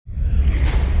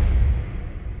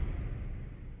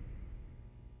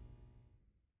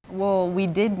we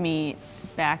did meet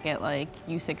back at like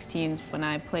U16s when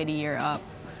I played a year up.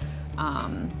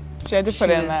 She had to put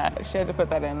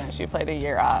that in that she played a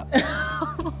year up.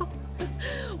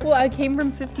 Well, I came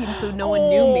from 15, so no one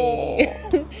knew me.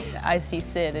 I see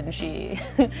Sid and she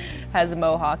has a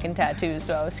mohawk and tattoos,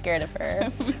 so I was scared of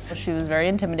her. She was very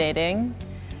intimidating.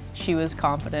 She was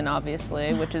confident,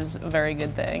 obviously, which is a very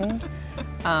good thing.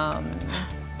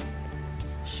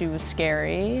 She was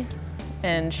scary,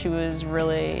 and she was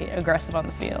really aggressive on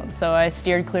the field. So I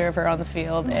steered clear of her on the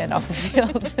field and off the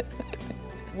field.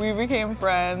 We became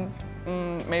friends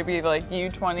maybe like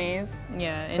U20s.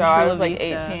 Yeah, in so I was Chula like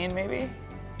Vista. 18 maybe.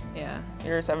 Yeah.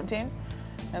 You were 17?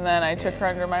 And then I took her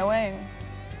under my wing.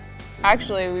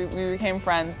 Actually, we became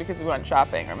friends because we went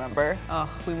shopping, remember? Oh,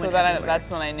 we went everywhere. So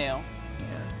that's when I knew. Yeah.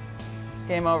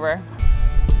 Game over.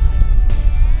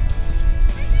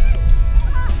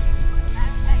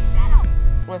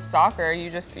 With soccer,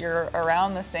 you're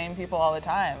around the same people all the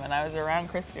time, and I was around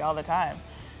Kristie all the time.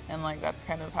 And like that's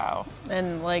kind of how.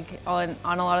 And like on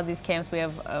a lot of these camps, we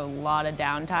have a lot of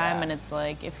downtime, and it's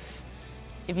like if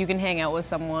you can hang out with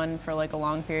someone for like a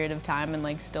long period of time and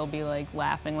like still be like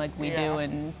laughing like we do,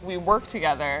 and we work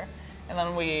together, and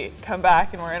then we come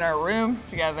back and we're in our rooms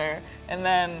together, and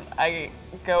then I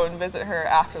go and visit her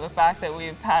after the fact that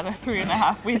we've had a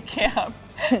 3.5-week camp,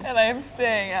 and I'm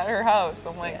staying at her house.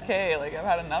 I'm like, okay, like I've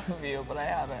had enough of you, but I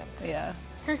haven't. Yeah.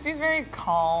 Kristie's very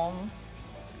calm.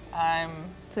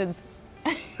 Sid's.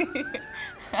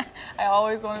 I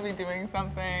always want to be doing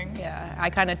something. Yeah,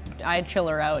 I chill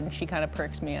her out and she kind of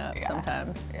perks me up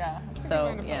sometimes. Yeah.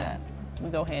 So we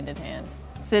go hand in hand.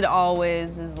 Sid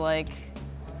always is like,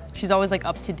 she's always like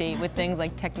up to date with things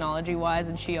like technology wise,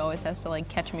 and she always has to like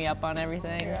catch me up on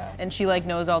everything. Yeah. And she like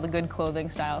knows all the good clothing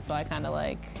style, so I kind of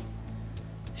like,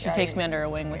 she takes me under her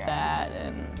wing with that.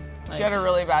 And like, she had a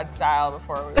really bad style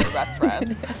before we were best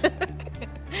friends.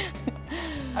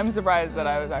 I'm surprised that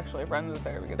I was actually friends with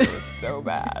her because it was so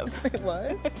bad. It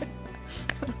was?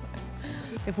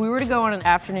 If we were to go on an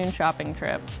afternoon shopping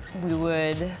trip, we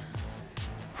would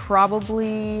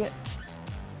probably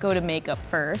go to makeup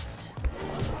first,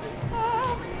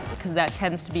 because that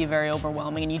tends to be very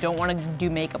overwhelming and you don't want to do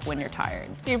makeup when you're tired.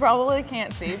 You probably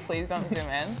can't see, please don't zoom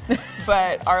in,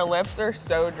 but our lips are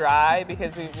so dry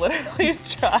because we've literally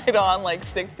tried on like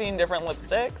 16 different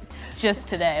lipsticks. Just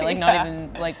today, like not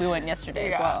even, like we went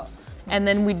yesterday as well. And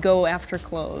then we'd go after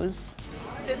clothes.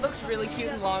 Sid looks really cute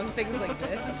in long things like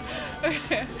this.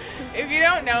 If you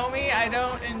don't know me, I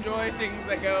don't enjoy things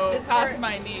that go past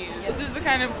my knees. This is the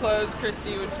kind of clothes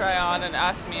Kristie would try on and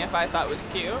ask me if I thought was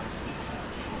cute.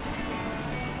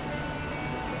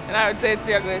 And I would say it's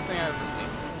the ugliest thing I've ever seen.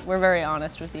 We're very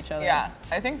honest with each other. Yeah,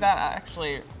 I think that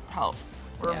actually helps.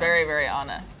 We're very, very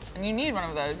honest. And you need one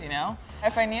of those, you know?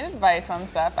 If I need advice on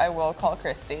stuff, I will call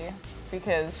Kristie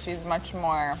because she's much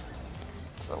more,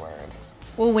 what's the word?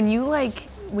 Well, when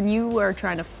you are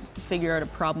trying to figure out a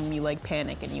problem, you like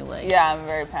panic and you like. Yeah, I'm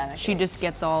very panicky. She just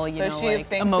gets all, you know, she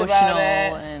like emotional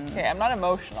and. Okay, I'm not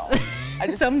emotional.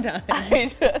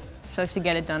 Sometimes. She likes to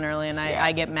get it done early, and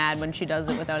I get mad when she does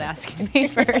it without asking me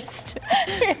first.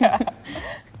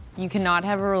 You cannot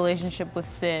have a relationship with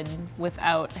Sid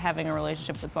without having a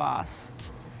relationship with Boss,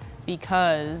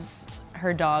 because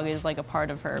her dog is like a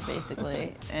part of her,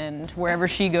 basically. And wherever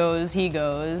she goes, he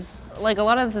goes. Like a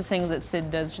lot of the things that Sid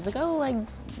does, she's like, oh, like,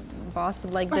 Boss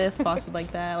would like this, Boss would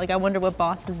like that. Like, I wonder what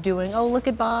Boss is doing. Oh, look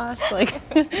at Boss. Like.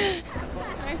 Can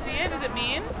I see it? Is it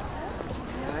mean?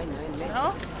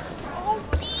 No? Oh,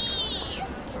 me!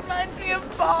 Reminds me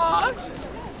of Boss.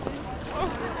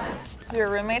 Your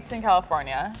roommate's in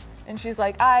California, and she's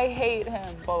like, I hate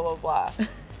him, blah, blah, blah.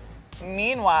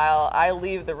 Meanwhile, I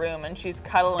leave the room and she's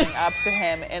cuddling up to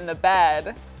him in the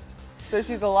bed. So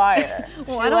she's a liar.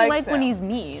 Well, I don't like when he's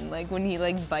mean, like when he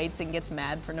like bites and gets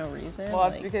mad for no reason. Well,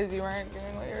 that's because you weren't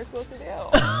doing what you were supposed to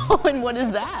do. And what is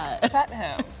that? Pet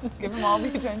him. Give him all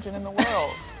the attention in the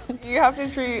world. You have to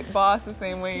treat Boss the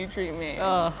same way you treat me.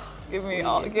 Ugh, give him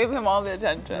all the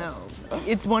attention. No,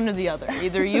 it's one or the other.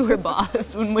 Either you or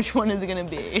Boss. Which one is it gonna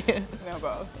be? No,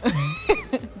 both.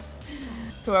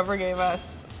 Whoever gave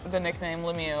us the nickname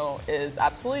LeMew is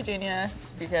absolutely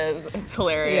genius because it's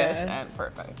hilarious and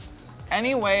perfect.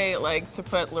 Any way like to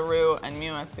put Leroux and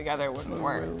Mewis together wouldn't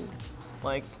work.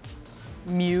 Like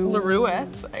Mew. Leroux, I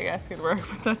guess could work,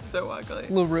 but that's so ugly.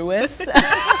 Leroux.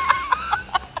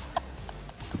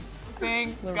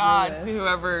 Thank God to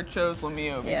whoever chose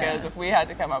LeMew, because if we had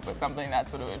to come up with something,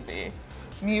 that's what it would be.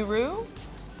 Leroux?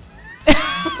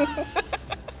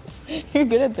 You're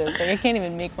good at this. Like I can't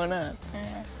even make one up.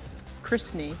 Yeah.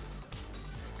 Kristie.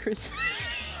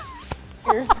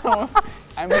 You're so.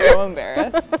 I'm so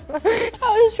embarrassed. I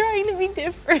was trying to be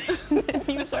different and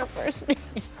use our first name.